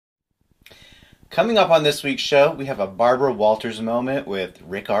Coming up on this week's show, we have a Barbara Walters moment with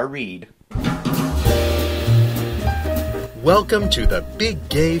Rick R. Reed. Welcome to the Big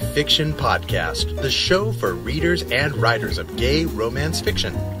Gay Fiction Podcast, the show for readers and writers of gay romance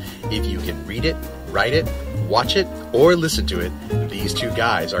fiction. If you can read it, write it, watch it, or listen to it, these two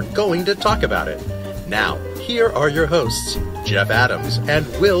guys are going to talk about it. Now, here are your hosts, Jeff Adams and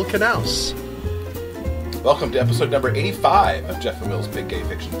Will Knaus. Welcome to episode number 85 of Jeff and Will's Big Gay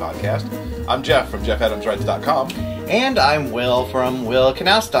Fiction Podcast. I'm Jeff from JeffAdamsWrites.com. And I'm Will from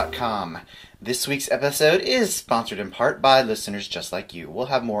WillKnaus.com. This week's episode is sponsored in part by listeners just like you. We'll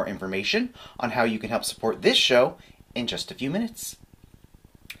have more information on how you can help support this show in just a few minutes.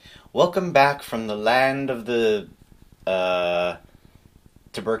 Welcome back from the land of the,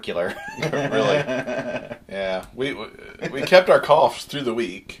 tubercular. Really? Yeah. We kept our coughs through the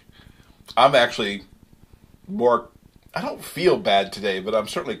week. I'm actually I don't feel bad today, but I'm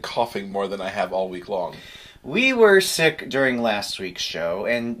certainly coughing more than I have all week long. We were sick during last week's show,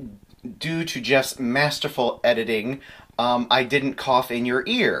 and due to Jeff's masterful editing, I didn't cough in your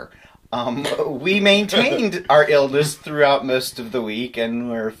ear. We maintained our illness throughout most of the week, and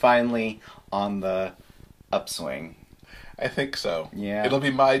we're finally on the upswing. I think so. Yeah. It'll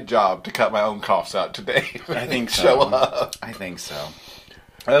be my job to cut my own coughs out today. I think so. Show up. I think so.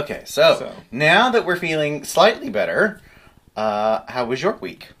 Okay, so now that we're feeling slightly better, how was your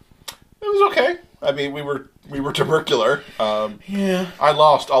week? It was okay. I mean, we were tubercular. Yeah. I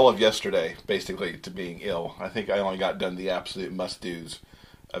lost all of yesterday, basically, to being ill. I think I only got done the absolute must-dos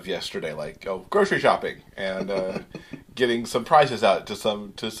of yesterday, like grocery shopping and getting some prizes out to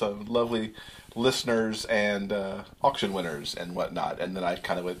some lovely listeners and auction winners and whatnot. And then I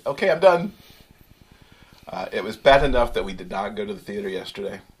kind of went, okay, I'm done. It was bad enough that we did not go to the theater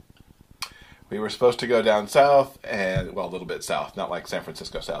yesterday. We were supposed to go down south, a little bit south, not like San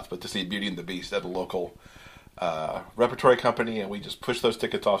Francisco south, but to see Beauty and the Beast at a local repertory company, and we just pushed those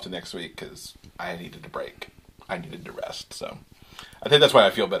tickets off to next week because I needed a break. I needed to rest, so I think that's why I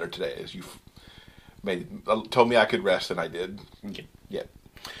feel better today, is you told me I could rest, and I did. Yeah.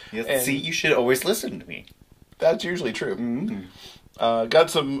 Yes, see, you should always listen to me. That's usually true. Mm-hmm. Got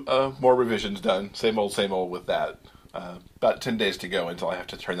some more revisions done. Same old with that. About 10 days to go until I have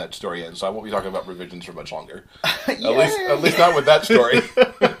to turn that story in, so I won't be talking about revisions for much longer. At least not with that story.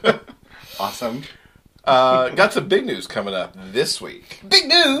 Awesome. Got some big news coming up this week. Big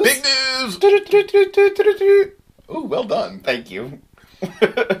news! Big news! Ooh, well done. Thank you.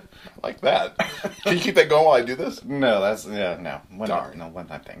 Like that. Can you keep that going while I do this? No, that's, no.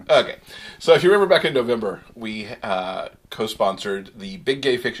 One-time thing. Okay. So if you remember back in November, we co-sponsored the Big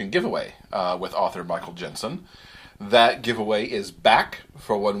Gay Fiction giveaway with author Michael Jensen. That giveaway is back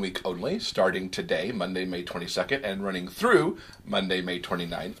for 1 week only, starting today, Monday, May 22nd, and running through Monday, May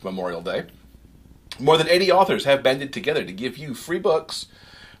 29th, Memorial Day. More than 80 authors have banded together to give you free books,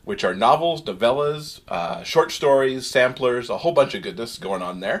 which are novels, novellas, short stories, samplers, a whole bunch of goodness going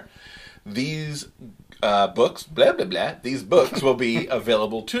on there. These books, these books will be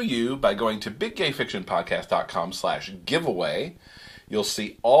available to you by going to biggayfictionpodcast.com/giveaway. You'll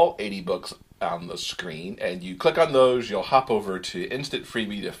see all 80 books on the screen, and you click on those, you'll hop over to Instant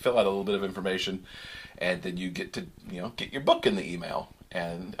Freebie to fill out a little bit of information, and then you get to, get your book in the email.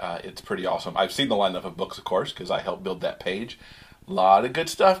 And it's pretty awesome. I've seen the lineup of books, of course, because I helped build that page. A lot of good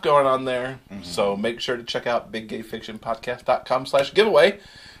stuff going on there. Mm-hmm. So make sure to check out biggayfictionpodcast.com/giveaway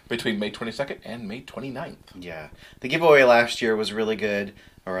between May 22nd and May 29th. Yeah. The giveaway last year was really good.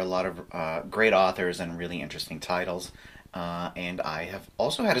 There were a lot of great authors and really interesting titles. And I have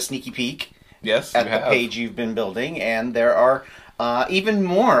also had a sneaky peek at the page you've been building. And there are even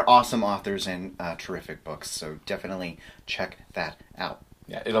more awesome authors and terrific books. So definitely check that out.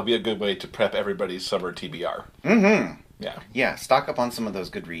 Yeah, it'll be a good way to prep everybody's summer TBR. Mm-hmm. Yeah. Yeah, stock up on some of those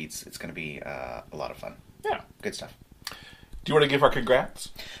good reads. It's going to be a lot of fun. Yeah. Good stuff. Do you want to give our congrats?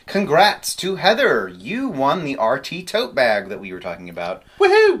 Congrats to Heather. You won the RT tote bag that we were talking about.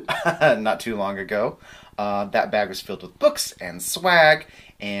 Woohoo! Not too long ago. That bag was filled with books and swag.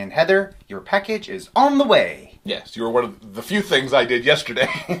 And Heather, your package is on the way. Yes, you were one of the few things I did yesterday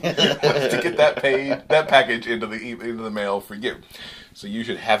was to get that package into the mail for you. So you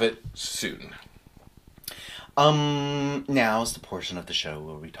should have it soon. Now's the portion of the show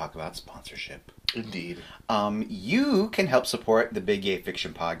where we talk about sponsorship. Indeed. You can help support the Big Gay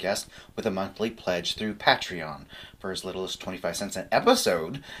Fiction Podcast with a monthly pledge through Patreon. For as little as 25 cents an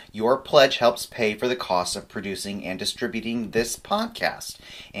episode, your pledge helps pay for the cost of producing and distributing this podcast.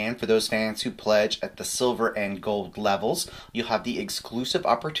 And for those fans who pledge at the silver and gold levels, you'll have the exclusive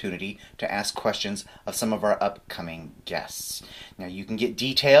opportunity to ask questions of some of our upcoming guests. Now, you can get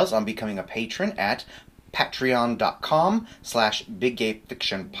details on becoming a patron at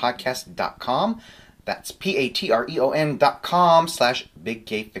patreon.com/biggayfictionpodcast.com. That's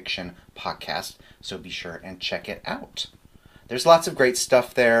patreon.com/biggayfictionpodcast. So be sure and check it out. There's lots of great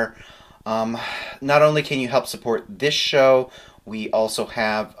stuff there. Not only can you help support this show, we also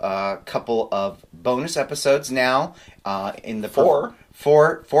have a couple of bonus episodes now. In the four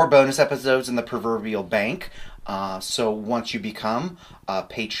bonus episodes in the proverbial bank. So once you become a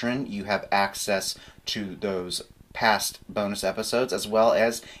patron, you have access to those past bonus episodes as well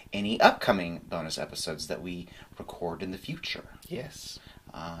as any upcoming bonus episodes that we record in the future. Yes.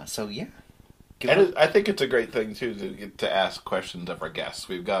 So yeah. And I think it's a great thing too to get to ask questions of our guests.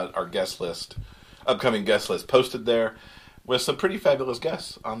 We've got our guest list, upcoming guest list posted there with some pretty fabulous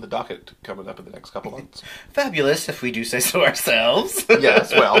guests on the docket coming up in the next couple months. Fabulous, if we do say so ourselves.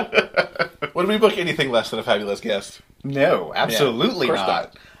 Yes, well, would we book anything less than a fabulous guest? No, absolutely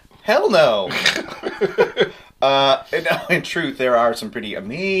not. Hell no. In truth, there are some pretty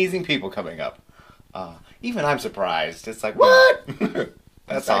amazing people coming up. Even I'm surprised. It's like, what?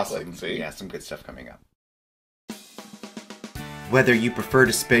 That's awesome. See? Yeah, some good stuff coming up. Whether you prefer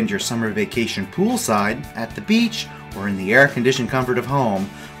to spend your summer vacation poolside, at the beach, or in the air-conditioned comfort of home,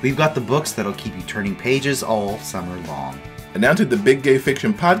 we've got the books that'll keep you turning pages all summer long. Announcing the Big Gay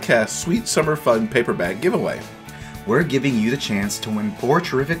Fiction Podcast Sweet Summer Fun Paperback Giveaway. We're giving you the chance to win 4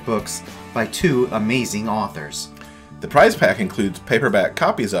 terrific books by 2 amazing authors. The prize pack includes paperback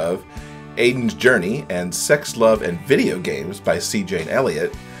copies of Aiden's Journey and Sex, Love, and Video Games by C. Jane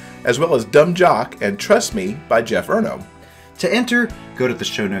Elliott, as well as Dumb Jock and Trust Me by Jeff Erno. To enter, go to the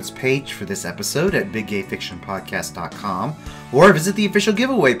show notes page for this episode at biggayfictionpodcast.com or visit the official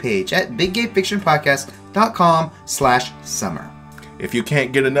giveaway page at biggayfictionpodcast.com/summer. If you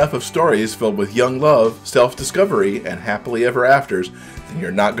can't get enough of stories filled with young love, self-discovery, and happily ever afters, then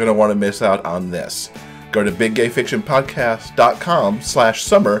you're not going to want to miss out on this. Go to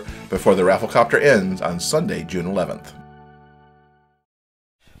biggayfictionpodcast.com/summer before the rafflecopter ends on Sunday, June 11th.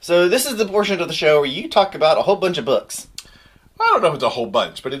 So this is the portion of the show where you talk about a whole bunch of books. I don't know if it's a whole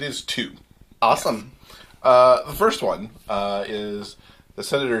bunch, but it is 2. Awesome. The first one is The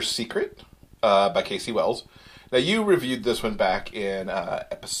Senator's Secret by Casey Wells. Now, you reviewed this one back in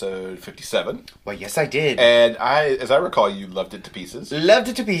episode 57. Well, yes, I did. And as I recall, you loved it to pieces. Loved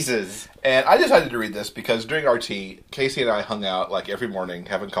it to pieces. And I decided to read this because during our tea, Casey and I hung out like every morning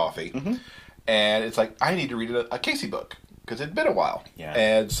having coffee. Mm-hmm. And it's like, I need to read a Casey book because it'd been a while. Yeah.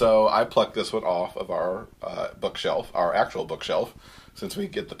 And so I plucked this one off of our bookshelf, our actual bookshelf, since we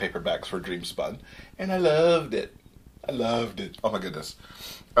get the paperbacks for Dreamspun. And I loved it. Oh, my goodness.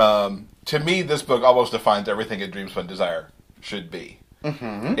 To me, this book almost defines everything a Dreamspun Desire should be.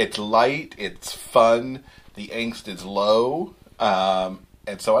 Mm-hmm. It's light, it's fun, the angst is low, and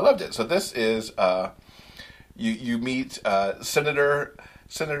so I loved it. So this is, you meet Senator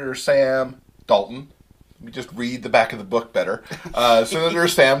Sam Dalton. Let me just read the back of the book better. Senator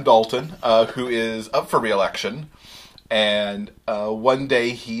Sam Dalton, who is up for re-election. And one day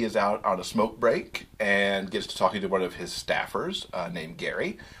he is out on a smoke break and gets to talking to one of his staffers named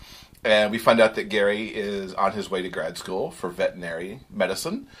Gary. And we find out that Gary is on his way to grad school for veterinary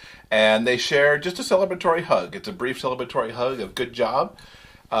medicine. And they share just a celebratory hug. It's a brief celebratory hug of good job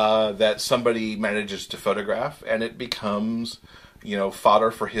that somebody manages to photograph. And it becomes,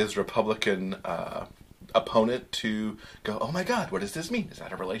 fodder for his Republican opponent to go, oh my God, what does this mean? Is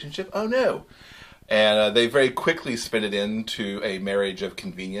that a relationship? Oh no. And they very quickly spin it into a marriage of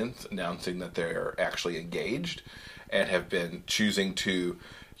convenience, announcing that they're actually engaged and have been choosing to,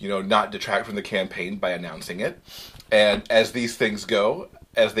 not detract from the campaign by announcing it. And as these things go,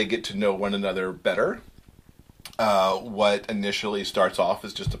 as they get to know one another better, what initially starts off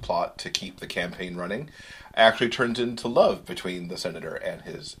as just a plot to keep the campaign running actually turns into love between the senator and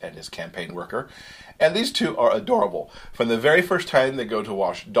his campaign worker. And these two are adorable. From the very first time they go to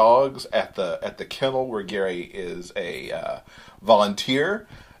wash dogs at the kennel where Gary is a volunteer,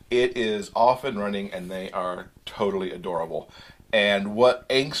 it is off and running, and they are totally adorable. And what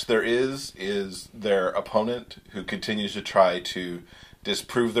angst there is their opponent who continues to try to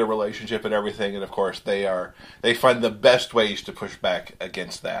disprove their relationship and everything. And of course, they find the best ways to push back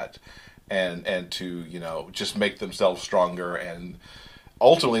against that. and to, just make themselves stronger and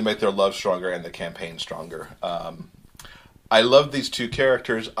ultimately make their love stronger and the campaign stronger. I loved these two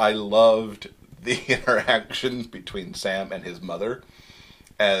characters. I loved the interaction between Sam and his mother.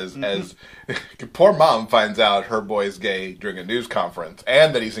 As poor mom finds out her boy's gay during a news conference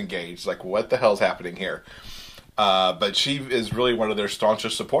and that he's engaged. Like, what the hell's happening here? But she is really one of their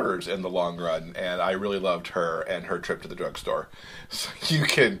staunchest supporters in the long run, and I really loved her and her trip to the drugstore. So you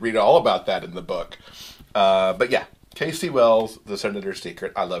can read all about that in the book. But yeah, K.C. Wells' The Senator's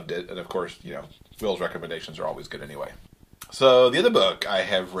Secret. I loved it, and of course, Will's recommendations are always good anyway. So the other book I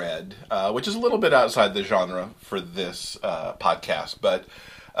have read, which is a little bit outside the genre for this podcast, but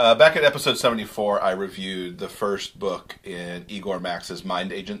back at episode 74, I reviewed the first book in Igor Max's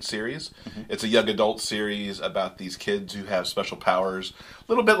Mind Agent series. Mm-hmm. It's a young adult series about these kids who have special powers, a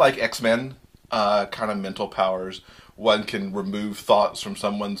little bit like X-Men, kind of mental powers. One can remove thoughts from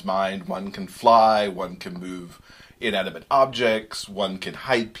someone's mind, one can fly, one can move inanimate objects, one can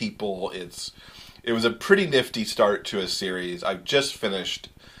hide people. It was a pretty nifty start to a series. I've just finished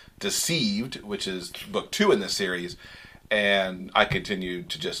Deceived, which is book 2 in this series, and I continue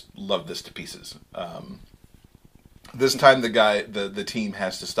to just love this to pieces. This time the team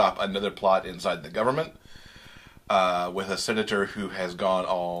has to stop another plot inside the government with a senator who has gone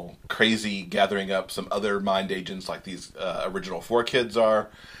all crazy, gathering up some other mind agents like these original 4 kids are,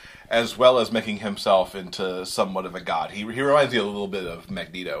 as well as making himself into somewhat of a god. He reminds me a little bit of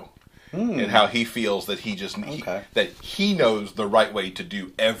Magneto. And how he feels that that he knows the right way to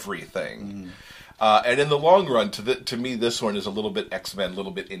do everything. And in the long run, to me, this one is a little bit X-Men, a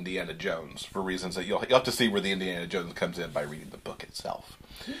little bit Indiana Jones, for reasons that you'll have to see where the Indiana Jones comes in by reading the book itself.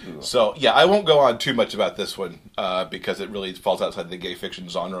 Ooh. So, yeah, I won't go on too much about this one, because it really falls outside the gay fiction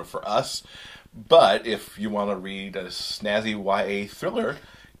genre for us. But if you want to read a snazzy YA thriller,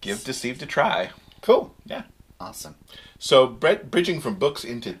 give Deceived a try. Cool. Yeah. Awesome. So, bridging from books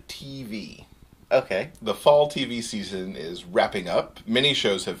into TV. Okay. The fall TV season is wrapping up. Many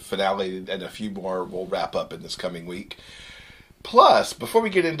shows have finaleed, and a few more will wrap up in this coming week. Plus, before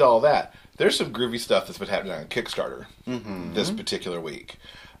we get into all that, there's some groovy stuff that's been happening on Kickstarter this particular week.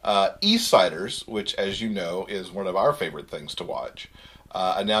 Eastsiders, which, as you know, is one of our favorite things to watch,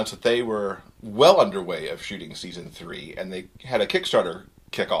 announced that they were well underway of shooting season 3, and they had a Kickstarter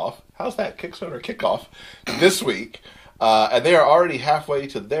kickoff. How's that? Kickstarter kickoff this week. And they are already halfway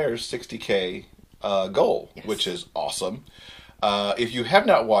to their 60K goal, yes, which is awesome. If you have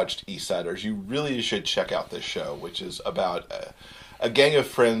not watched Eastsiders, you really should check out this show, which is about a gang of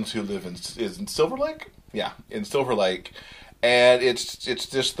friends who live in Silver Lake? Yeah, in Silver Lake. And it's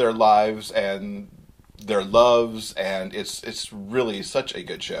just their lives and their loves, and it's really such a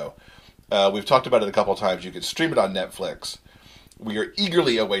good show. We've talked about it a couple of times. You can stream it on Netflix. We are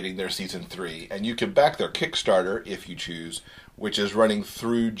eagerly awaiting their season 3, and you can back their Kickstarter if you choose, which is running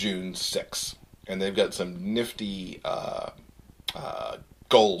through June 6th. And they've got some nifty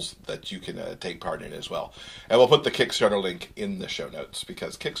goals that you can take part in as well. And we'll put the Kickstarter link in the show notes,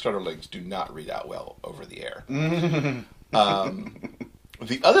 because Kickstarter links do not read out well over the air.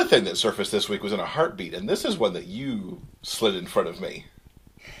 The other thing that surfaced this week was In a Heartbeat, and this is one that you slid in front of me.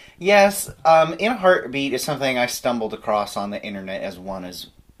 Yes, In a Heartbeat is something I stumbled across on the internet, as one is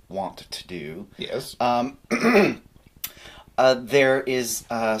wont to do. Yes. There is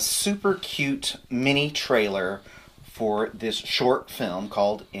a super cute mini trailer for this short film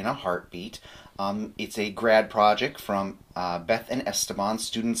called In a Heartbeat. It's a grad project from Beth and Esteban,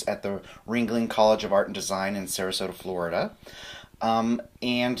 students at the Ringling College of Art and Design in Sarasota, Florida.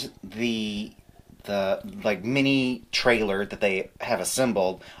 And the mini trailer that they have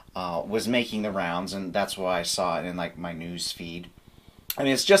assembled was making the rounds, and that's why I saw it in my news feed. I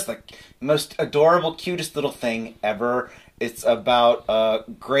mean, it's just the most adorable, cutest little thing ever. It's about a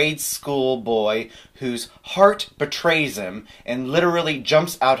grade school boy whose heart betrays him and literally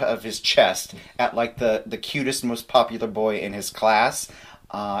jumps out of his chest at the cutest, most popular boy in his class,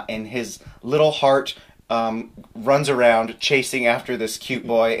 and his little heart runs around chasing after this cute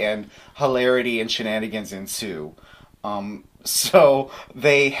boy, and hilarity and shenanigans ensue. So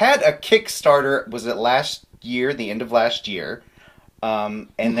they had a Kickstarter, was it last year, the end of last year, and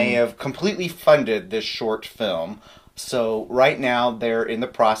they have completely funded this short film. So right now they're in the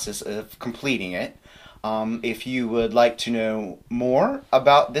process of completing it. If you would like to know more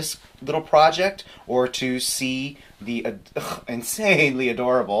about this little project, or to see the insanely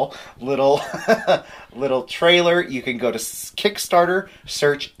adorable little little trailer, you can go to Kickstarter,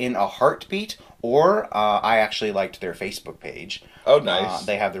 search In a Heartbeat, or I actually liked their Facebook page. Oh, nice.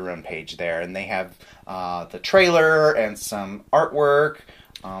 They have their own page there, and they have the trailer and some artwork.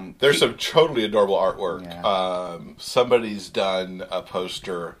 There's some totally adorable artwork. Yeah. Somebody's done a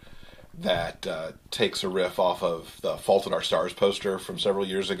poster that takes a riff off of the Fault in Our Stars poster from several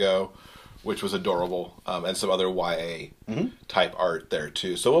years ago, which was adorable, and some other YA type art there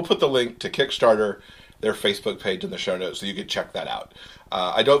too. So we'll put the link to Kickstarter, their Facebook page in the show notes, so you can check that out.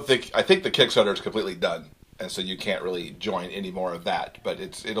 I think the Kickstarter is completely done, and so you can't really join any more of that. But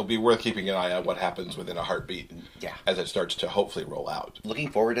it'll be worth keeping an eye on what happens within a heartbeat as it starts to hopefully roll out. Looking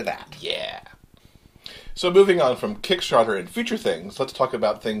forward to that. Yeah. So moving on from Kickstarter and future things, let's talk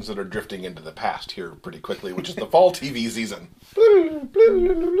about things that are drifting into the past here pretty quickly, which is the fall TV season.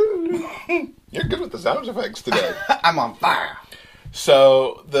 You're good with the sound effects today. I'm on fire.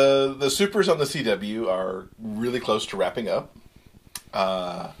 So the supers on the CW are really close to wrapping up.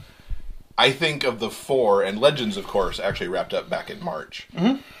 I think of the 4, and Legends, of course, actually wrapped up back in March.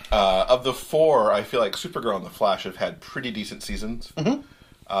 Of the 4, I feel like Supergirl and The Flash have had pretty decent seasons.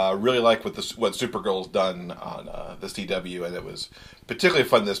 Really like what Supergirl's done on the CW, and it was particularly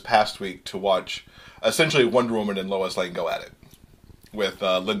fun this past week to watch essentially Wonder Woman and Lois Lane go at it, with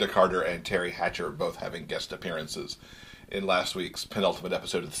Linda Carter and Terry Hatcher both having guest appearances in last week's penultimate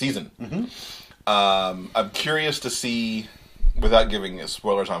episode of the season. I'm curious to see, without giving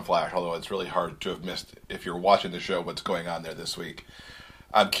spoilers on Flash, although it's really hard to have missed if you're watching the show what's going on there this week.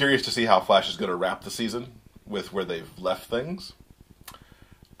 I'm curious to see how Flash is going to wrap the season with where they've left things.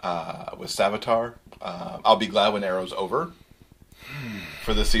 With Savitar. I'll be glad when Arrow's over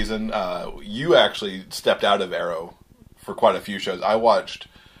for this season. You actually stepped out of Arrow for quite a few shows. I watched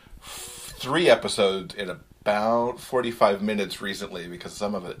 3 episodes in about 45 minutes recently because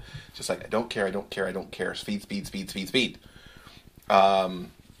some of it just like, I don't care. Speed. And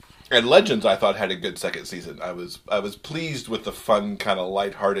Legends, I thought, had a good second season. I was pleased with the fun, kind of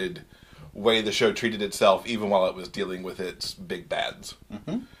lighthearted way the show treated itself, even while it was dealing with its big bads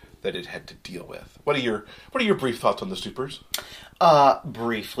that it had to deal with. What are your brief thoughts on the supers?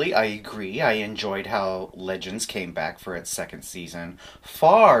 Briefly, I agree. I enjoyed how Legends came back for its second season,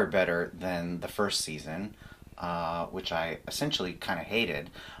 far better than the first season, which I essentially kind of hated.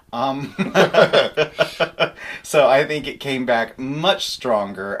 So I think it came back much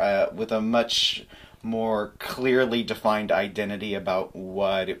stronger, with a much more clearly defined identity about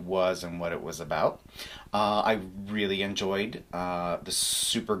what it was and what it was about. I really enjoyed the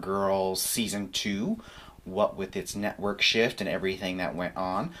Supergirl Season 2, what with its network shift and everything that went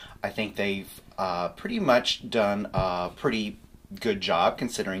on. I think they've pretty much done a pretty good job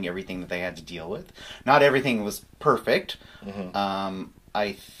considering everything that they had to deal with. Not everything was perfect.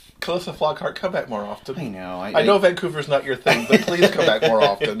 Calissa Flockhart, come back more often. I know. I know Vancouver's not your thing, but please come back more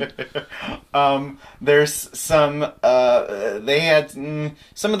often. There's some... they had...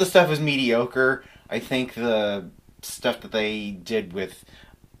 some of the stuff was mediocre. I think the stuff that they did with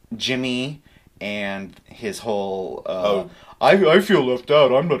Jimmy and his whole... I feel left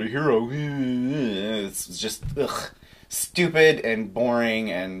out. I'm not a hero. It's just... stupid and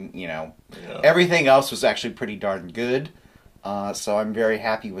boring, and, everything else was actually pretty darn good. So I'm very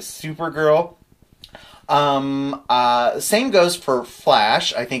happy with Supergirl. Same goes for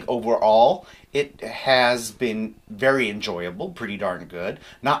Flash. I think overall it has been very enjoyable, pretty darn good.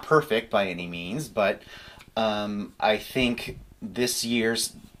 Not perfect by any means, but I think this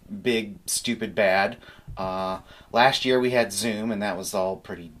year's big, stupid bad. Last year we had Zoom, and that was all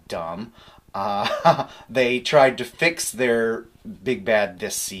pretty dumb. They tried to fix their big bad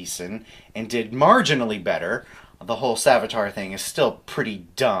this season and did marginally better. The whole Savitar thing is still pretty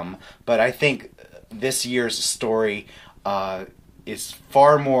dumb, but I think this year's story is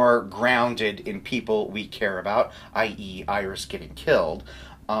far more grounded in people we care about, i.e. Iris getting killed.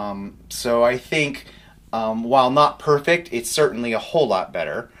 So I think, while not perfect, it's certainly a whole lot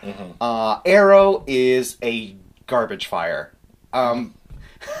better. Arrow is a garbage fire.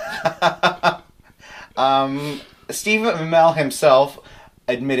 Stephen Amell himself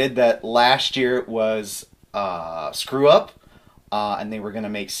admitted that last year was screw up, and they were going to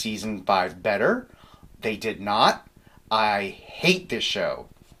make season 5 better. They did not. I hate this show.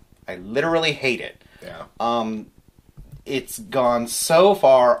 I literally hate it. Yeah. It's gone so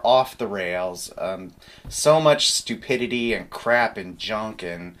far off the rails. So much stupidity and crap and junk,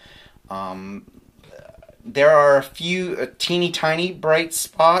 and there are a few teeny tiny bright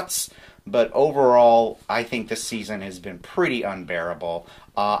spots, but overall, I think this season has been pretty unbearable.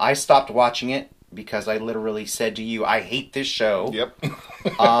 I stopped watching it because I literally said to you, I hate this show. Yep.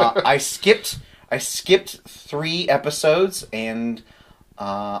 I skipped 3 episodes, and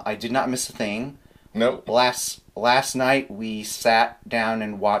I did not miss a thing. Nope. Last night we sat down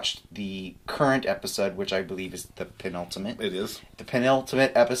and watched the current episode, which I believe is the penultimate. It is. The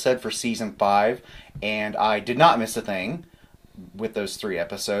penultimate episode for Season 5, and I did not miss a thing with those 3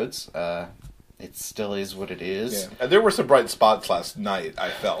 episodes. It still is what it is. Yeah. And there were some bright spots last night,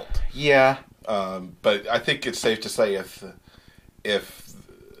 I felt. Yeah. But I think it's safe to say if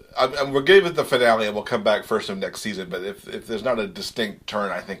we're good with the finale and we'll come back first of next season, but if there's not a distinct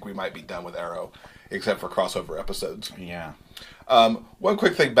turn, I think we might be done with Arrow, except for crossover episodes. Yeah. One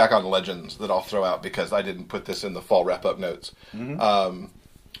quick thing back on Legends that I'll throw out because I didn't put this in the fall wrap-up notes. Mm-hmm.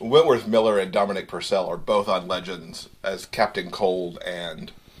 Wentworth Miller and Dominic Purcell are both on Legends as Captain Cold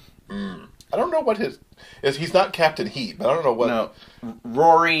and... I don't know what he's not Captain Heat, but I don't know what... No,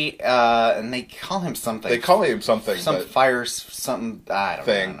 Rory, and they call him something. They call him something. Some fires, something, I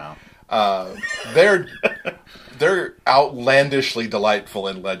don't know. They're outlandishly delightful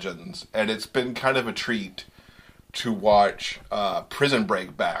in Legends, and it's been kind of a treat to watch Prison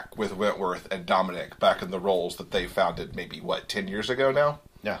Break back with Wentworth and Dominic back in the roles that they founded maybe, 10 years ago now?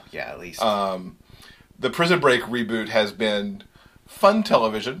 Yeah, at least. The Prison Break reboot has been fun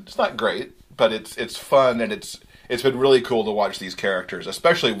television. It's not great, but it's fun, and it's been really cool to watch these characters,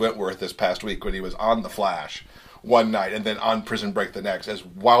 especially Wentworth this past week when he was on The Flash one night and then on Prison Break the next as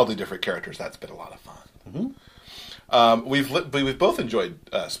wildly different characters. That's been a lot of fun. Mm-hmm. We've both enjoyed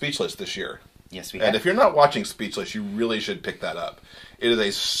Speechless this year. Yes, we have. And if you're not watching Speechless, you really should pick that up. It is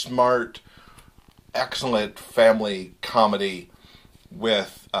a smart, excellent family comedy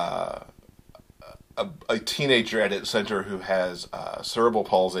with a teenager at its center who has cerebral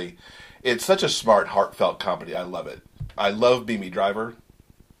palsy. It's such a smart, heartfelt comedy. I love it. I love Mimi Driver.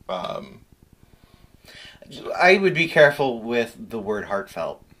 I would be careful with the word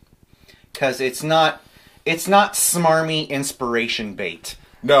heartfelt, because it's not smarmy inspiration bait.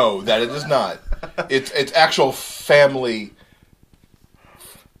 No, that it is not. It's actual family.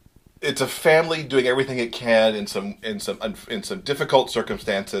 It's a family doing everything it can in some difficult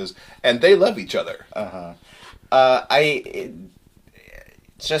circumstances, and they love each other.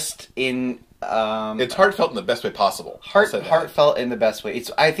 It's heartfelt in the best way possible. Heartfelt in the best way.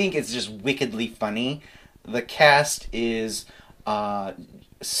 I think it's just wickedly funny. The cast is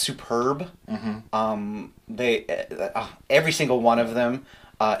superb. Mm-hmm. Every single one of them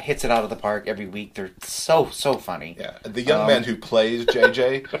hits it out of the park every week. They're so funny. Yeah, the young man who plays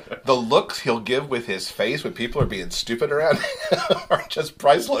JJ, the looks he'll give with his face when people are being stupid around are just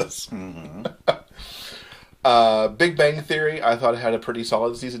priceless. Mm-hmm. Big Bang Theory, I thought had a pretty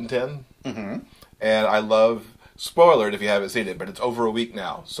solid season 10. Mm-hmm. And I love, spoiler if you haven't seen it, but it's over a week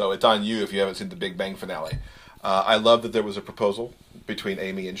now, so it's on you if you haven't seen the Big Bang finale. I love that there was a proposal between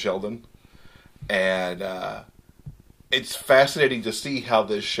Amy and Sheldon. And it's fascinating to see how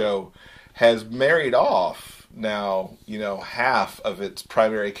this show has married off now, half of its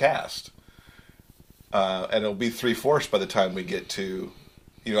primary cast. And it'll be 3/4 by the time we get to,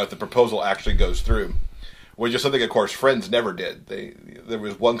 if the proposal actually goes through. Which is something, of course, Friends never did. There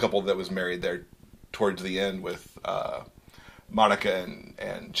was one couple that was married there towards the end with Monica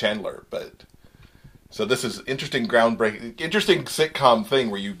and Chandler. So this is interesting, groundbreaking, interesting sitcom thing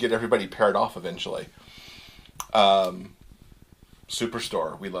where you get everybody paired off eventually.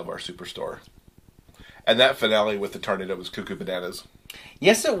 Superstore. We love our Superstore. And that finale with the tornado was cuckoo bananas.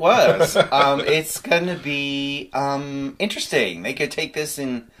 Yes, it was. It's going to be interesting. They could take this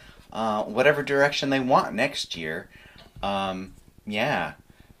in... whatever direction they want next year. I'm not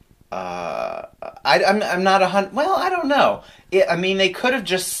 100. Well, I don't know. They could have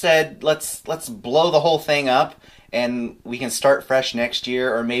just said let's blow the whole thing up and we can start fresh next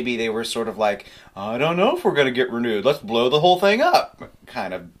year, or maybe they were sort of like, I don't know if we're going to get renewed. Let's blow the whole thing up,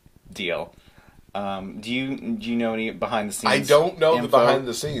 kind of deal. Do you know any behind the scenes? I don't know info? The behind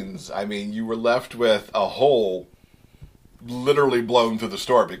the scenes. You were left with a hole literally blown through the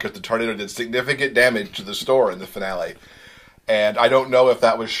store because the tornado did significant damage to the store in the finale. And I don't know if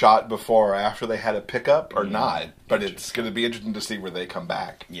that was shot before or after they had a pickup or not, but it's going to be interesting to see where they come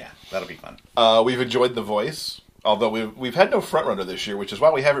back. Yeah, that'll be fun. We've enjoyed The Voice, although we've had no frontrunner this year, which is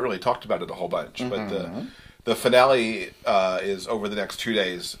why we haven't really talked about it a whole bunch. Mm-hmm. But the finale is over the next 2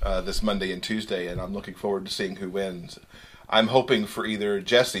 days, this Monday and Tuesday, and I'm looking forward to seeing who wins. I'm hoping for either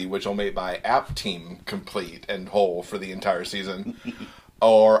Jesse, which will make my app team complete and whole for the entire season,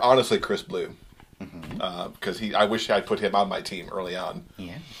 or honestly Chris Blue, because I wish I'd put him on my team early on.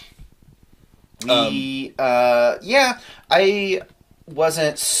 Yeah. I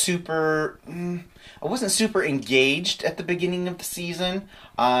wasn't super engaged at the beginning of the season,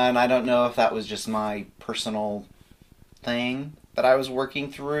 and I don't know if that was just my personal thing. that I was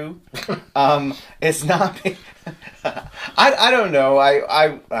working through. It's not. I don't know.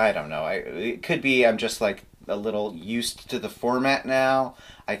 I don't know. It could be I'm just like a little used to the format now.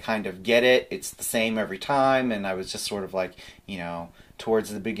 I kind of get it. It's the same every time, and I was just sort of like,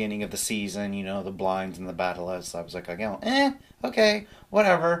 towards the beginning of the season, the blinds and the battles. I was like, okay,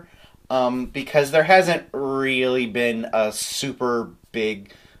 whatever. Because there hasn't really been a super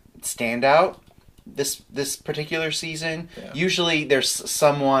big standout this particular season. Yeah. Usually there's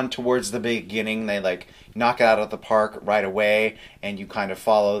someone towards the beginning, they like knock it out of the park right away, and you kind of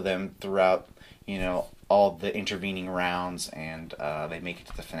follow them throughout, all the intervening rounds, and they make it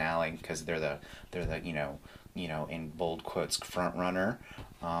to the finale because they're the in bold quotes front runner.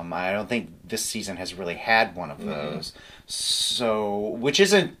 I don't think this season has really had one of those. So, which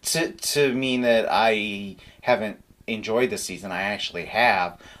isn't to mean that I haven't enjoyed this season. I actually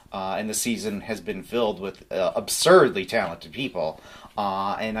have. And the season has been filled with absurdly talented people.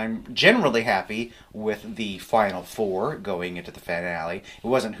 And I'm generally happy with the final four going into the finale. It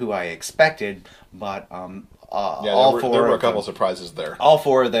wasn't who I expected, but there were a couple surprises there. All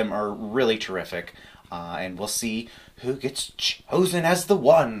four of them are really terrific. And we'll see who gets chosen as the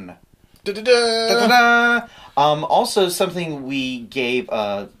one. Da-da-da! Also, something we gave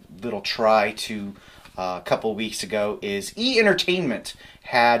a little try to a couple weeks ago is E-Entertainment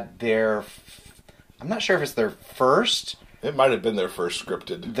had their... I'm not sure if it's their first... It might have been their first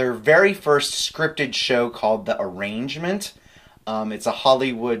scripted. Their very first scripted show called The Arrangement. It's a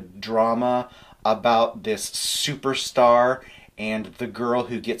Hollywood drama about this superstar and the girl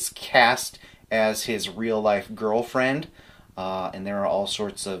who gets cast as his real-life girlfriend. And there are all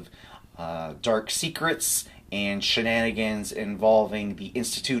sorts of dark secrets and shenanigans involving the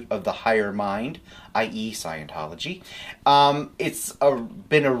Institute of the Higher Mind, i.e. Scientology. It's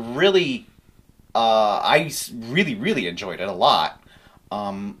been a really... I really, really enjoyed it a lot.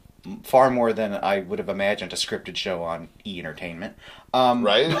 Far more than I would have imagined a scripted show on E-Entertainment.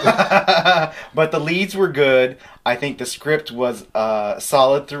 Right? But the leads were good. I think the script was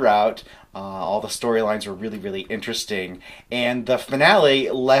solid throughout. All the storylines were really, really interesting. And the finale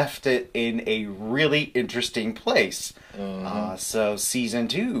left it in a really interesting place. Mm-hmm. So season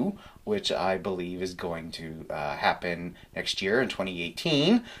 2, which I believe is going to happen next year in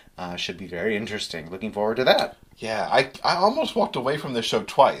 2018, should be very interesting. Looking forward to that. Yeah, I almost walked away from this show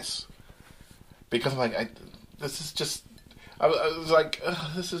twice. Because I'm like, this is just... I was like,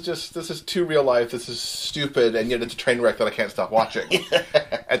 this is too real life, this is stupid, and yet it's a train wreck that I can't stop watching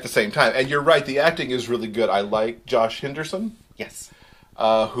at the same time. And you're right, the acting is really good. I like Josh Henderson. Yes.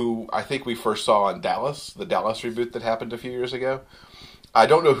 Who I think we first saw on Dallas, the Dallas reboot that happened a few years ago. I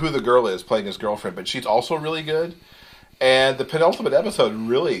don't know who the girl is playing his girlfriend, but she's also really good. And the penultimate episode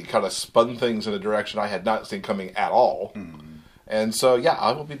really kind of spun things in a direction I had not seen coming at all. Mm. And so, yeah,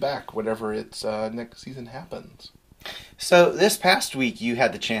 I will be back whenever its next season happens. So this past week, you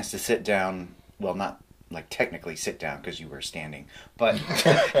had the chance to sit down. Well, not like technically sit down because you were standing, but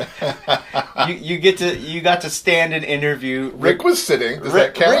you got to stand and interview. Rick was sitting. Does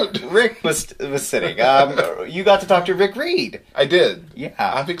that count? Rick was sitting. You got to talk to Rick Reed. I did. Yeah,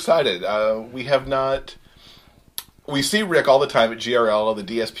 I'm excited. We have not. We see Rick all the time at GRL,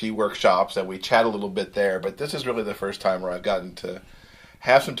 the DSP workshops, and we chat a little bit there. But this is really the first time where I've gotten to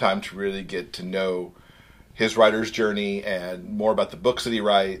have some time to really get to know his writer's journey and more about the books that he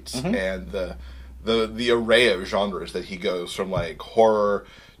writes, mm-hmm. and the array of genres that he goes from, like horror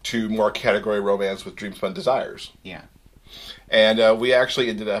to more category romance with Dream Spun Desires. Yeah. And we actually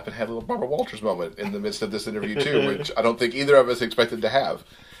ended up and had a little Barbara Walters moment in the midst of this interview too, which I don't think either of us expected to have.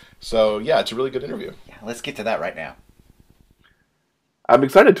 So yeah, it's a really good interview. Yeah, let's get to that right now. I'm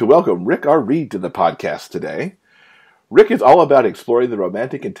excited to welcome Rick R. Reed to the podcast today. Rick is all about exploring the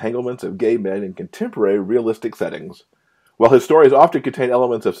romantic entanglements of gay men in contemporary realistic settings. While his stories often contain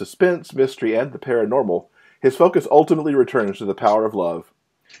elements of suspense, mystery, and the paranormal, his focus ultimately returns to the power of love.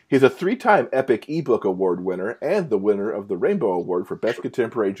 He's a 3-time Epic eBook Award winner and the winner of the Rainbow Award for Best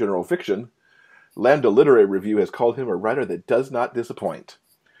Contemporary General Fiction. Lambda Literary Review has called him a writer that does not disappoint.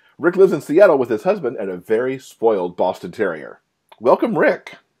 Rick lives in Seattle with his husband and a very spoiled Boston Terrier. Welcome,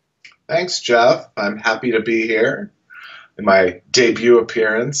 Rick. Thanks, Jeff. I'm happy to be here. In my debut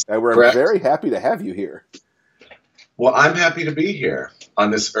appearance. And we're very happy to have you here. Well, I'm happy to be here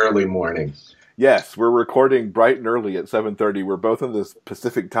on this early morning. Yes, we're recording bright and early at 7:30. We're both in this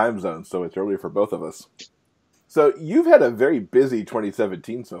Pacific time zone, so it's early for both of us. So you've had a very busy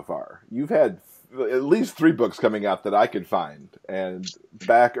 2017 so far. You've had at least 3 books coming out that I could find. And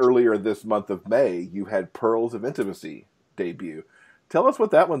back earlier this month of May, you had Perils of Intimacy debut. Tell us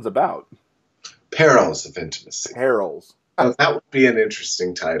what that one's about. Perils of Intimacy. Perils. Well, that would be an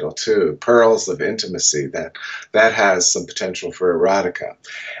interesting title too. Perils of Intimacy. That has some potential for erotica.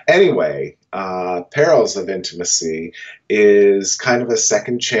 Anyway, Perils of Intimacy is kind of a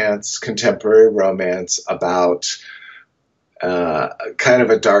second chance contemporary romance about kind of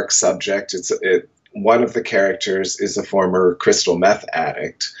a dark subject. One of the characters is a former crystal meth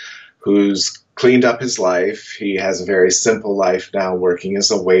addict who's cleaned up his life. He has a very simple life now, working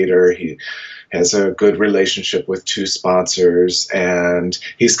as a waiter. He has a good relationship with 2 sponsors, and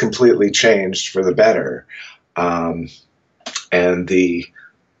he's completely changed for the better. And the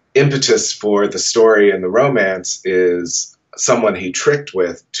impetus for the story and the romance is someone he tricked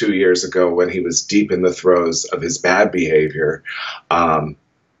with 2 years ago when he was deep in the throes of his bad behavior,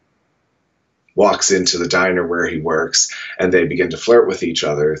 walks into the diner where he works, and they begin to flirt with each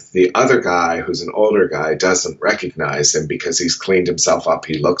other. The other guy, who's an older guy, doesn't recognize him because he's cleaned himself up.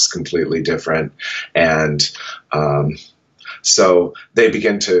 He looks completely different. And so they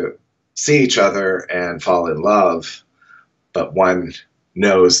begin to see each other and fall in love, but one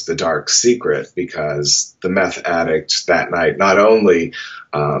knows the dark secret because the meth addict that night, not only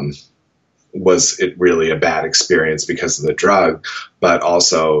was it really a bad experience because of the drug, but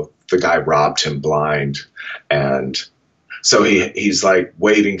also the guy robbed him blind. And so he's like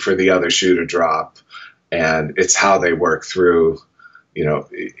waiting for the other shoe to drop, and it's how they work through,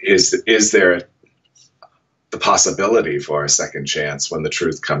 is there the possibility for a second chance when the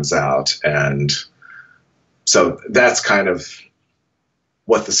truth comes out? And so that's kind of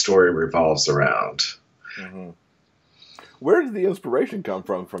what the story revolves around. Mm-hmm. Where did the inspiration come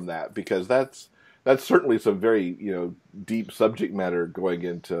from that? Because that's certainly some very, deep subject matter going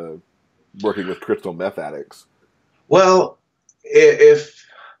into working with crystal meth addicts. Well, if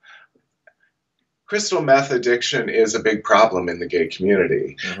crystal meth addiction is a big problem in the gay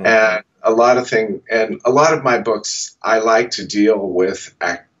community, mm-hmm. and a lot of my books, I like to deal with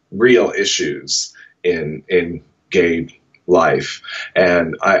real issues in gay life,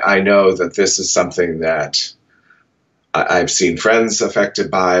 and I know that this is something that I've seen friends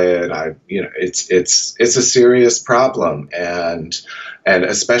affected by it. It's a serious problem, and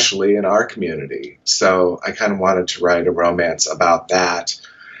especially in our community. So I kind of wanted to write a romance about that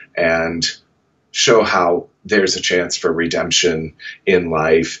and show how there's a chance for redemption in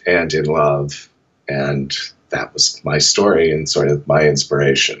life and in love. And that was my story and sort of my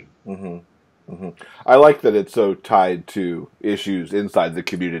inspiration. Mm-hmm. Mm-hmm. I like that it's so tied to issues inside the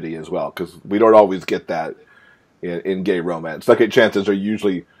community as well, because we don't always get that in gay romance. Second chances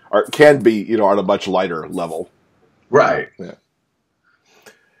can be on a much lighter level. Right. Yeah.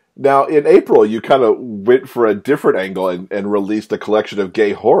 Now, in April, you kind of went for a different angle and released a collection of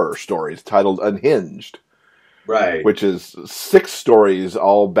gay horror stories titled Unhinged. Right. Which is 6 stories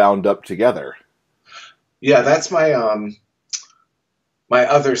all bound up together. Yeah, that's my my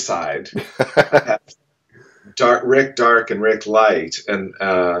other side. I have Rick Dark and Rick Light, and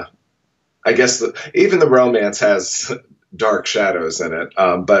I guess even the romance has dark shadows in it,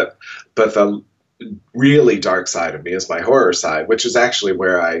 but the really dark side of me is my horror side, which is actually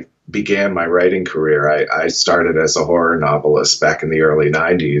where I began my writing career. I started as a horror novelist back in the early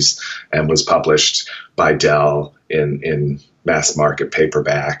 90s and was published by Dell in mass market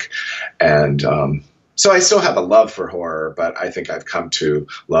paperback. And so I still have a love for horror, but I think I've come to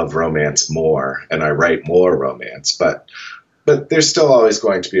love romance more, and I write more romance. But there's still always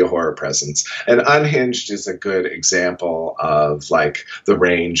going to be a horror presence. And Unhinged is a good example of like the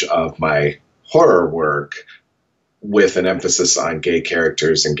range of my horror work with an emphasis on gay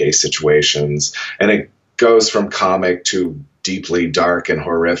characters and gay situations. And it goes from comic to deeply dark and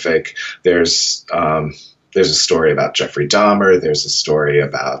horrific. There's a story about Jeffrey Dahmer. There's a story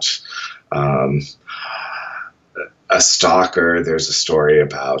about a stalker. There's a story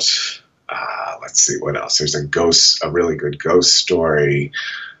about, let's see what else. There's a really good ghost story.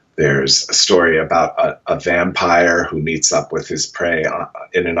 There's a story about a vampire who meets up with his prey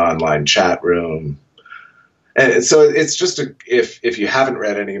in an online chat room. And so it's just if you haven't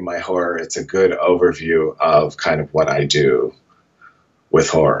read any of my horror, it's a good overview of kind of what I do with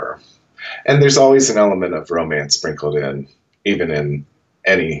horror. And there's always an element of romance sprinkled in, even in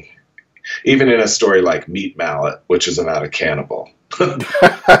a story like Meat Mallet, which is about a cannibal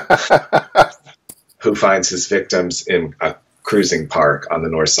who finds his victims in a cruising park on the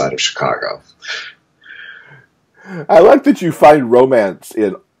north side of Chicago. I like that you find romance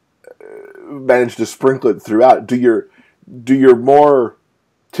in, manage to sprinkle it throughout. Do your more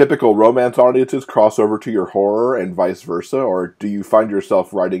typical romance audiences cross over to your horror and vice versa, or do you find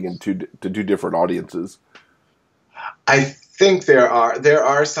yourself writing to two different audiences? I think there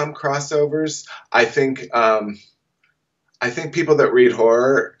are some crossovers. I think I think people that read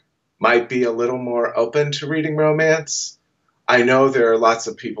horror might be a little more open to reading romance. I know there are lots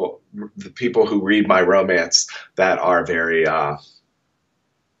of people, the people who read my romance, that are very,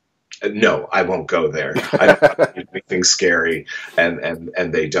 no, I won't go there. I don't want to read anything scary,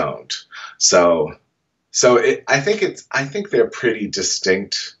 and they don't. So I think they're pretty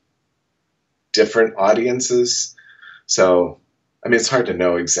distinct, different audiences. So, I mean, it's hard to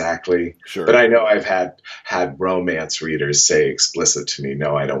know exactly, sure. But I know I've had romance readers say explicit to me,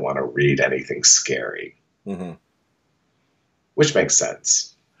 no, I don't want to read anything scary. Mm-hmm. Which makes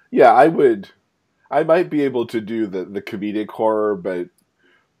sense. Yeah, I might be able to do the comedic horror, but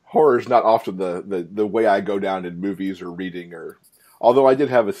horror is not often the way I go down in movies or reading, although I did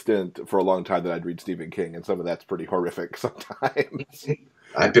have a stint for a long time that I'd read Stephen King, and some of that's pretty horrific sometimes.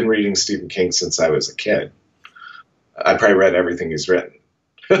 I've been reading Stephen King since I was a kid. I probably read everything he's written.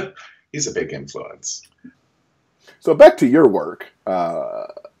 He's a big influence. So back to your work.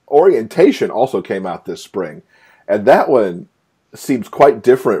 Orientation also came out this spring, and that one seems quite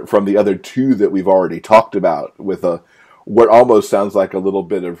different from the other two that we've already talked about, with what almost sounds like a little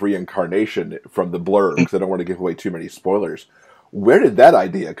bit of reincarnation from the blurb, because I don't want to give away too many spoilers. Where did that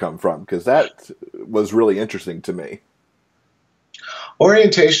idea come from? Because that was really interesting to me.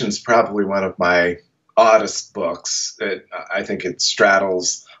 Orientation is probably one of my oddest books. I think it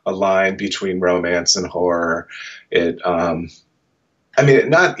straddles a line between romance and horror.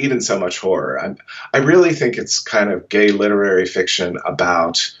 Not even so much horror. I really think it's kind of gay literary fiction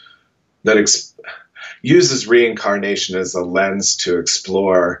uses reincarnation as a lens to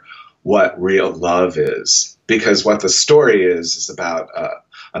explore what real love is. Because what the story is about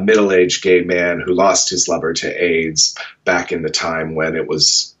a middle-aged gay man who lost his lover to AIDS back in the time when it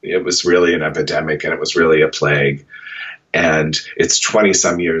was really an epidemic and it was really a plague. And it's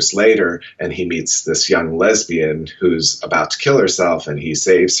 20-some years later, and he meets this young lesbian who's about to kill herself, and he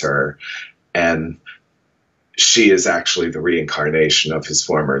saves her. And she is actually the reincarnation of his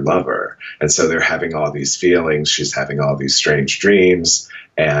former lover. And so they're having all these feelings. She's having all these strange dreams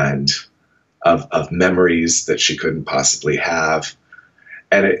and of memories that she couldn't possibly have.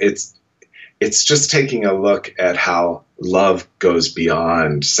 And it's just taking a look at how love goes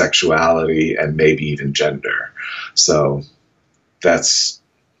beyond sexuality and maybe even gender. So that's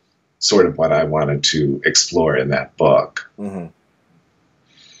sort of what I wanted to explore in that book. Mm-hmm.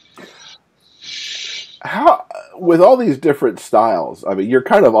 How, with all these different styles, I mean, you're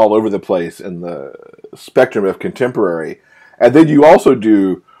kind of all over the place in the spectrum of contemporary, and then you also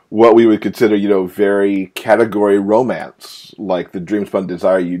do what we would consider, very category romance, like the Dreamspun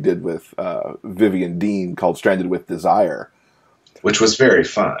Desire you did with Vivian Dean, called Stranded with Desire. Which was very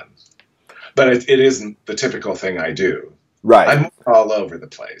fun. But it isn't the typical thing I do. Right. I'm all over the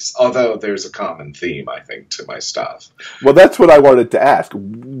place, although there's a common theme, I think, to my stuff. Well, that's what I wanted to ask.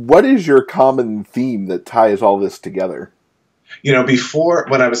 What is your common theme that ties all this together? Before,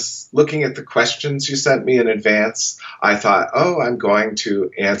 when I was looking at the questions you sent me in advance, I thought, I'm going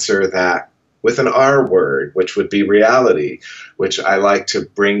to answer that with an R word, which would be reality, which I like to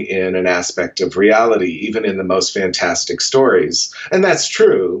bring in an aspect of reality, even in the most fantastic stories. And that's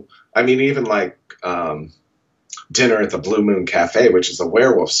true. I mean, even like Dinner at the Blue Moon Cafe, which is a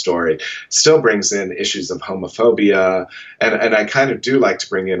werewolf story, still brings in issues of homophobia, and I kind of do like to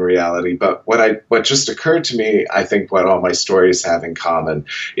bring in reality. But what just occurred to me, I think what all my stories have in common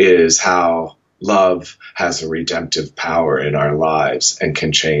is how love has a redemptive power in our lives and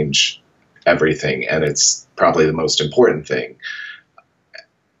can change everything, and it's probably the most important thing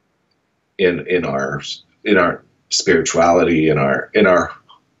in our spirituality, in our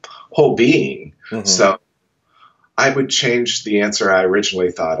whole being. Mm-hmm. So I would change the answer I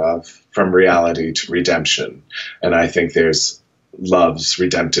originally thought of from reality to redemption. And I think love's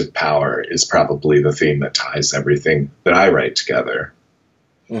redemptive power is probably the theme that ties everything that I write together.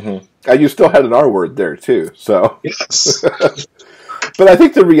 Mm-hmm. And you still had an R word there too. So yes. But I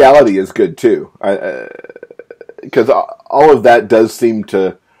think the reality is good too. Because all of that does seem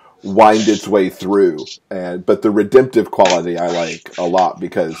to wind its way through. But the redemptive quality I like a lot,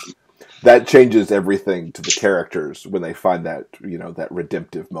 because that changes everything to the characters when they find that, that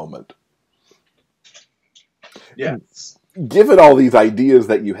redemptive moment. Yes. Given all these ideas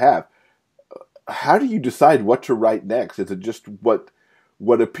that you have, how do you decide what to write next? Is it just what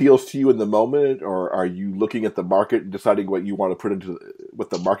appeals to you in the moment, or are you looking at the market and deciding what you want to put into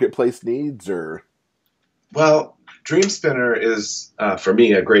what the marketplace needs? Or, well, Dreamspinner is for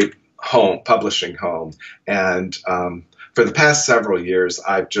me a great publishing home, and for the past several years,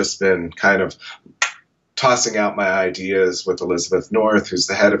 I've just been kind of tossing out my ideas with Elizabeth North, who's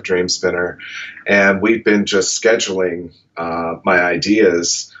the head of Dream Spinner, and we've been just scheduling my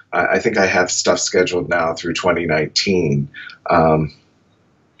ideas. I think I have stuff scheduled now through 2019. And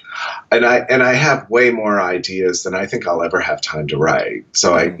I have way more ideas than I think I'll ever have time to write.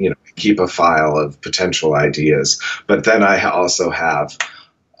 So I keep a file of potential ideas, but then I also have,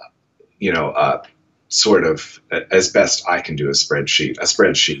 sort of, as best I can do, a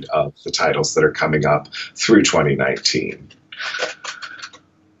spreadsheet of the titles that are coming up through 2019.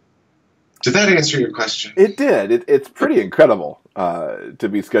 Did that answer your question? It did. It's pretty incredible to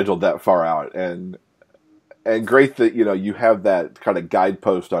be scheduled that far out, and great that you have that kind of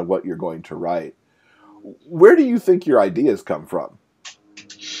guidepost on what you're going to write. Where do you think your ideas come from?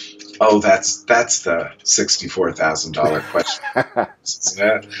 Oh, that's the $64,000 question,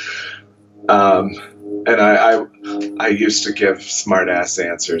 isn't it? And I used to give smart-ass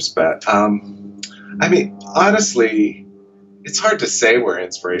answers, but honestly, it's hard to say where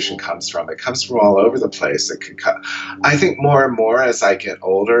inspiration comes from. It comes from all over the place. I think more and more as I get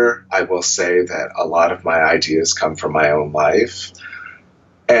older, I will say that a lot of my ideas come from my own life,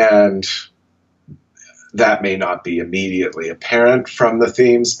 and that may not be immediately apparent from the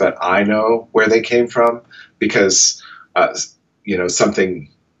themes, but I know where they came from because, something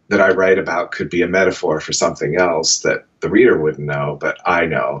that I write about could be a metaphor for something else that the reader wouldn't know, but I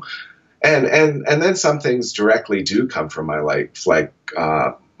know. And then some things directly do come from my life, like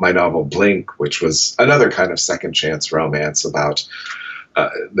my novel Blink, which was another kind of second chance romance about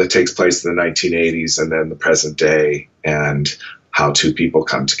that takes place in the 1980s and then the present day, and how two people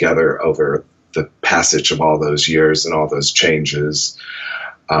come together over the passage of all those years and all those changes.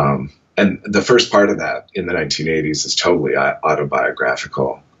 And the first part of that in the 1980s is totally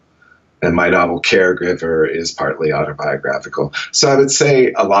autobiographical. And my novel Caregiver is partly autobiographical. So I would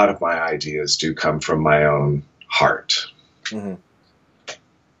say a lot of my ideas do come from my own heart. Mm-hmm.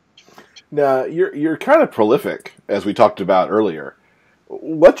 Now, you're kind of prolific, as we talked about earlier.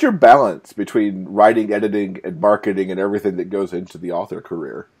 What's your balance between writing, editing, and marketing and everything that goes into the author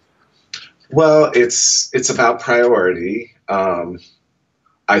career? Well, it's about priority.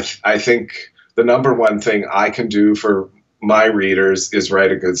 I think the number one thing I can do for my readers is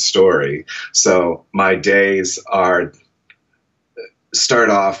write a good story. So my days start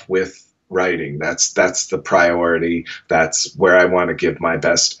off with writing. That's the priority. That's where I want to give my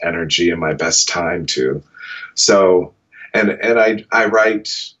best energy and my best time to. So, and I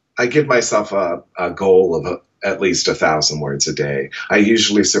write, I give myself a goal of at least 1,000 words a day. I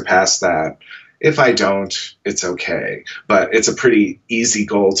usually surpass that. If I don't, it's okay, but it's a pretty easy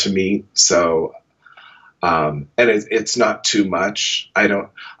goal to meet. So, and it's not too much.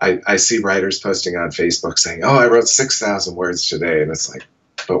 I see writers posting on Facebook saying, "Oh, I wrote 6,000 words today," and it's like,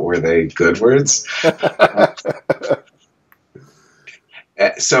 but were they good words?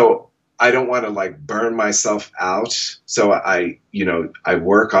 So I don't want to burn myself out. So I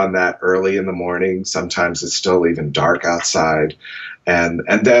work on that early in the morning. Sometimes it's still even dark outside. And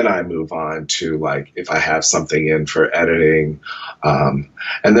then I move on to if I have something in for editing, and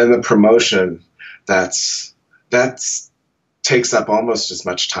then the promotion, that's takes up almost as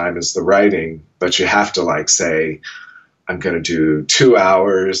much time as the writing, but you have to say, I'm going to do 2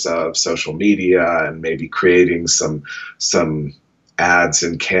 hours of social media and maybe creating some ads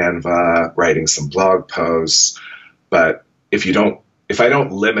in Canva, writing some blog posts. But if I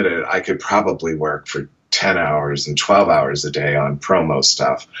don't limit it, I could probably work for 10 hours and 12 hours a day on promo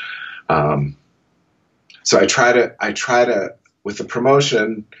stuff. So I try to, with the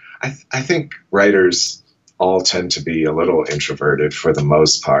promotion, I think writers all tend to be a little introverted for the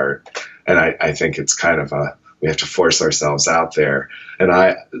most part. And I think it's kind of we have to force ourselves out there.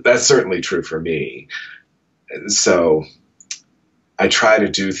 And that's certainly true for me. So I try to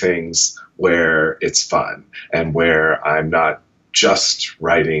do things where it's fun and where I'm not just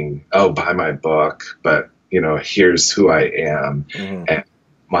writing, buy my book, but, here's who I am. Mm-hmm. And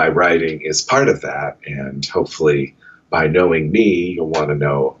my writing is part of that. And hopefully by knowing me, you'll want to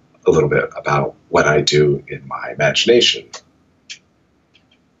know a little bit about what I do in my imagination.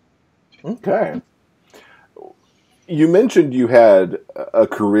 Okay. You mentioned you had a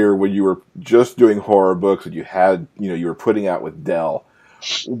career when you were just doing horror books and you were putting out with Dell.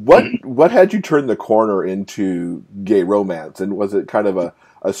 What had you turn the corner into gay romance? And was it kind of a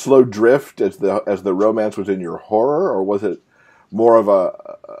slow drift as the romance was in your horror, or was it more of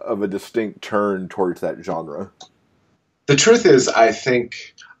a distinct turn towards that genre? The truth is, I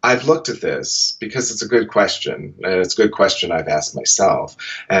think I've looked at this because it's a good question, and it's a good question I've asked myself.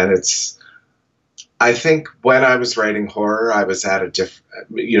 And I think when I was writing horror, I was at a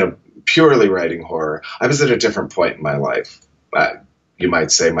different, purely writing horror, I was at a different point in my life. You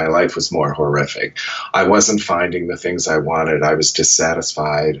might say my life was more horrific. I wasn't finding the things I wanted. I was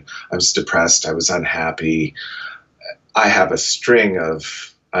dissatisfied. I was depressed. I was unhappy. I have a string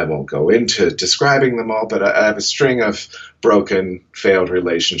of, I won't go into describing them all, but I have a string of broken, failed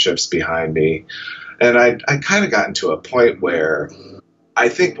relationships behind me. And I kind of gotten to a point where I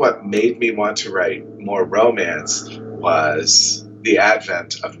think what made me want to write more romance was the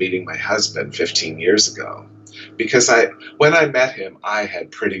advent of meeting my husband 15 years ago. Because when I met him, I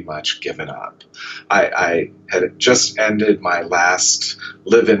had pretty much given up. I had just ended my last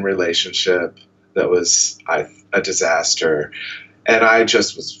live-in relationship that was a disaster. And I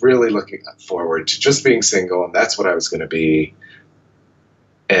just was really looking forward to just being single, and that's what I was going to be.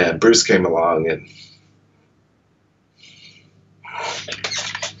 And Bruce came along, and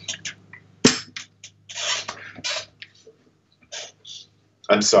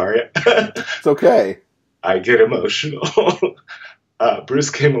I'm sorry. It's okay. I get emotional.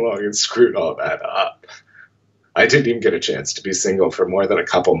 Bruce came along and screwed all that up. I didn't even get a chance to be single for more than a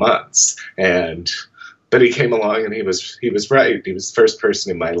couple months. But he came along and he was right. He was the first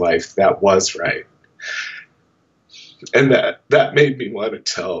person in my life that was right. And that made me want to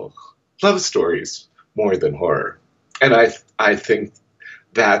tell love stories more than horror. And I think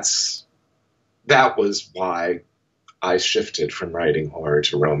that was why I shifted from writing horror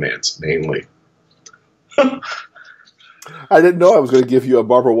to romance mainly. I didn't know I was going to give you a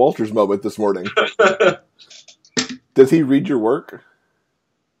Barbara Walters moment this morning. Does he read your work?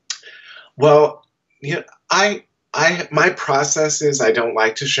 Well, my process is I don't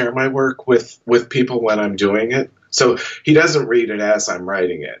like to share my work with people when I'm doing it. So he doesn't read it as I'm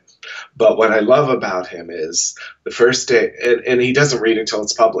writing it. But what I love about him is the first day, and he doesn't read until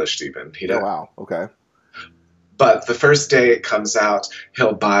it's published even. Oh, wow. Okay. But the first day it comes out,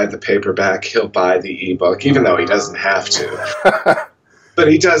 he'll buy the paperback, he'll buy the ebook, even though he doesn't have to. But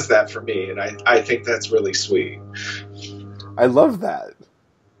he does that for me, and I think that's really sweet. I love that.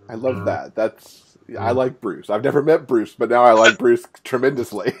 I like Bruce. I've never met Bruce, but now I like Bruce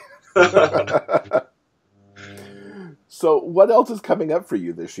tremendously. So what else is coming up for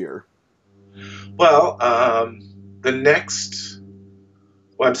you this year? Well, I'm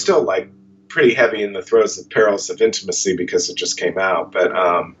still pretty heavy in the throes of Perils of Intimacy because it just came out. But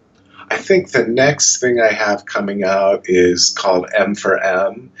I think the next thing I have coming out is called M for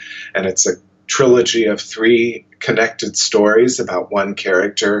M, and it's a trilogy of 3 connected stories about one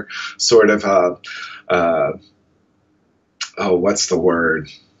character, sort of what's the word?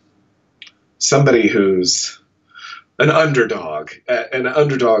 Somebody who's an underdog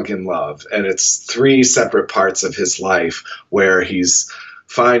in love. And it's 3 separate parts of his life where he's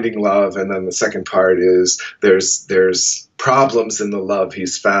finding love, and then the second part is there's problems in the love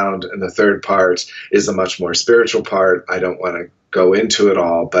he's found, and the third part is a much more spiritual part. I don't want to go into it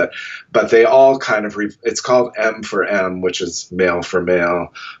all, but they all kind of it's called M for M, which is male for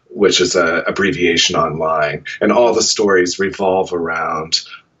male, which is a abbreviation online, and all the stories revolve around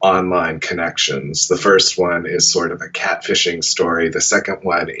online connections. The first one is sort of a catfishing story. The second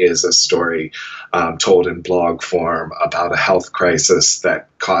one is a story told in blog form about a health crisis that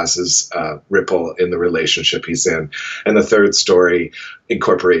causes a ripple in the relationship he's in. And the third story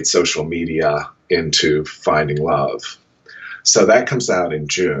incorporates social media into finding love. So that comes out in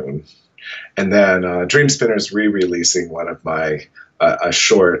June. And then Dream Spinner's re-releasing one of my, a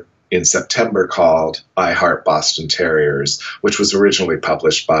short in September called I Heart Boston Terriers, which was originally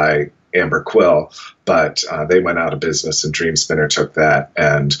published by Amber Quill, but they went out of business and Dream Spinner took that,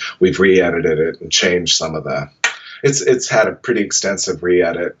 and we've re-edited it and changed some of the... It's had a pretty extensive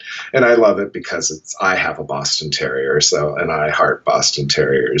re-edit, and I love it because I have a Boston Terrier, and I heart Boston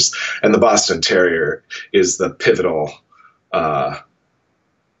Terriers. And the Boston Terrier is the pivotal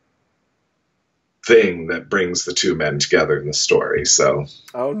thing that brings the 2 men together in the story. So,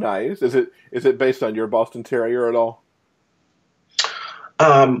 oh, nice. Is it based on your Boston Terrier at all?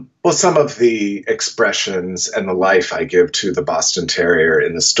 Well, some of the expressions and the life I give to the Boston Terrier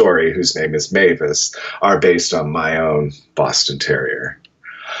in the story, whose name is Mavis, are based on my own Boston Terrier.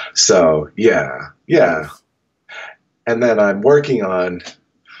 So, yeah. Nice. And then I'm working on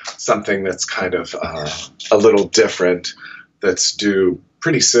something that's kind of a little different that's due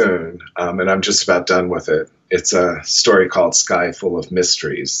pretty soon, and I'm just about done with it. It's a story called Sky Full of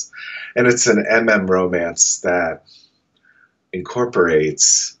Mysteries, and it's an MM romance that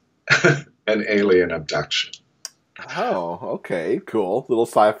incorporates an alien abduction. Oh, okay, cool. Little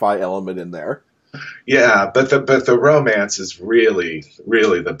sci-fi element in there. Yeah, but the romance is really,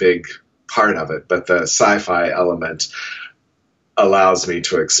 really the big part of it. But the sci-fi element allows me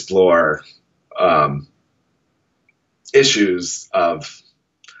to explore issues of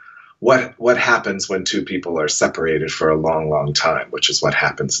what happens when two people are separated for a long, long time, which is what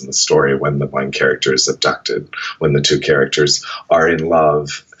happens in the story when the one character is abducted, when the two characters are in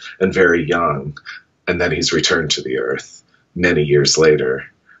love and very young, and then he's returned to the Earth many years later,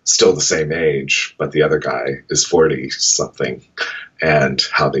 still the same age, but the other guy is 40-something, and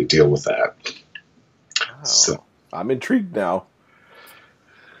how they deal with that. Wow. So I'm intrigued now.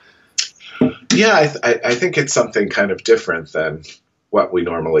 Yeah, I think it's something kind of different than what we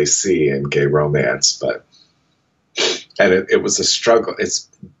normally see in gay romance, and it was a struggle. It's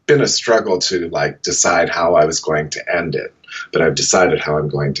been a struggle to like decide how I was going to end it, but I've decided how I'm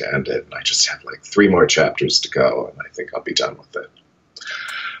going to end it, and I just have like 3 more chapters to go, and I think I'll be done with it.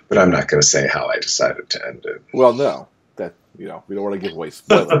 But I'm not going to say how I decided to end it. Well, no, that we don't want to give away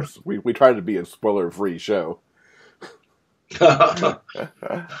spoilers. we try to be a spoiler-free show.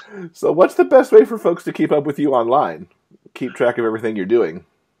 So, what's the best way for folks to keep up with you online? Keep track of everything you're doing?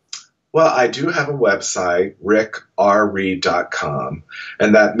 Well, I do have a website, rickrreed.com,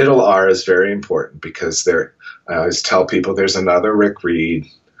 and that middle R is very important because I always tell people there's another Rick Reed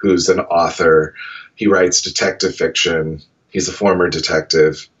who's an author. He writes detective fiction. He's a former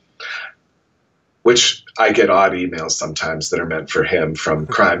detective, which I get odd emails sometimes that are meant for him from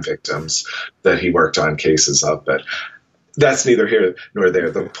crime victims that he worked on cases of, but that's neither here nor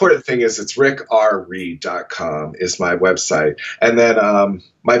there. The important thing is it's rickrreed.com is my website. And then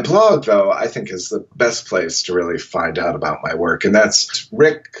my blog, though, I think is the best place to really find out about my work. And that's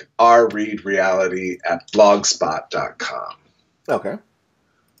rickrreedreality@blogspot.com. Okay.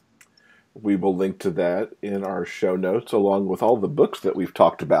 We will link to that in our show notes along with all the books that we've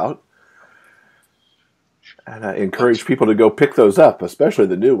talked about. And I encourage people to go pick those up, especially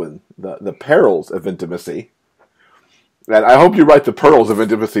the new one, the Perils of Intimacy. And I hope you write the Pearls of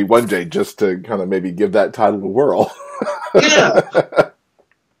Intimacy one day just to kind of maybe give that title a whirl. Yeah.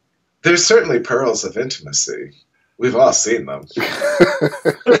 There's certainly Pearls of Intimacy. We've all seen them.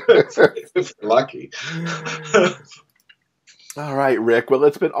 If we're lucky. All right, Rick. Well,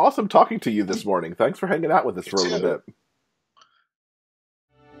 it's been awesome talking to you this morning. Thanks for hanging out with us for a little bit.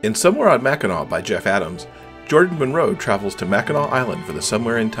 In Somewhere on Mackinac by Jeff Adams, Jordan Monroe travels to Mackinac Island for the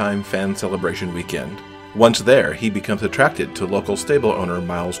Somewhere in Time fan celebration weekend. Once there, he becomes attracted to local stable owner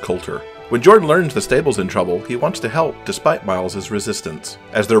Miles Coulter. When Jordan learns the stable's in trouble, he wants to help despite Miles' resistance.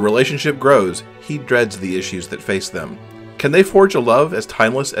 As their relationship grows, he dreads the issues that face them. Can they forge a love as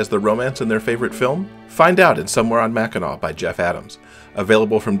timeless as the romance in their favorite film? Find out in Somewhere on Mackinac by Jeff Adams.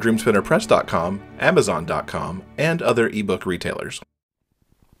 Available from DreamSpinnerPress.com, Amazon.com, and other ebook retailers.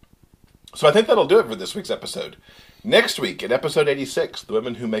 So I think that'll do it for this week's episode. Next week, in episode 86, the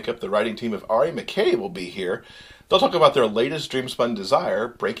women who make up the writing team of Ari McKay will be here. They'll talk about their latest Dreamspun desire,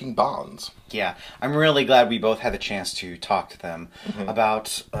 Breaking Bonds. Yeah, I'm really glad we both had the chance to talk to them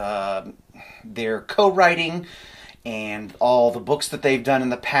about their co-writing and all the books that they've done in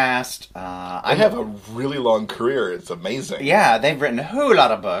the past. They have a really long career. It's amazing. Yeah, they've written a whole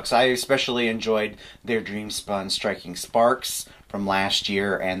lot of books. I especially enjoyed their Dreamspun Striking Sparks from last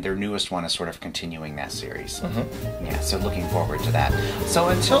year, and their newest one is sort of continuing that series. Yeah, so looking forward to that. So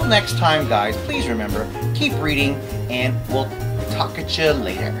until next time, guys, please remember, keep reading, and we'll talk at you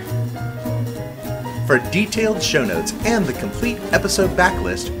later. For detailed show notes and the complete episode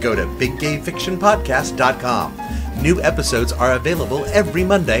backlist, go to biggayfictionpodcast.com. New episodes are available every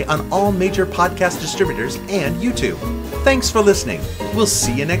Monday on all major podcast distributors and YouTube. Thanks for listening. We'll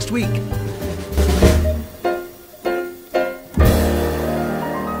see you next week.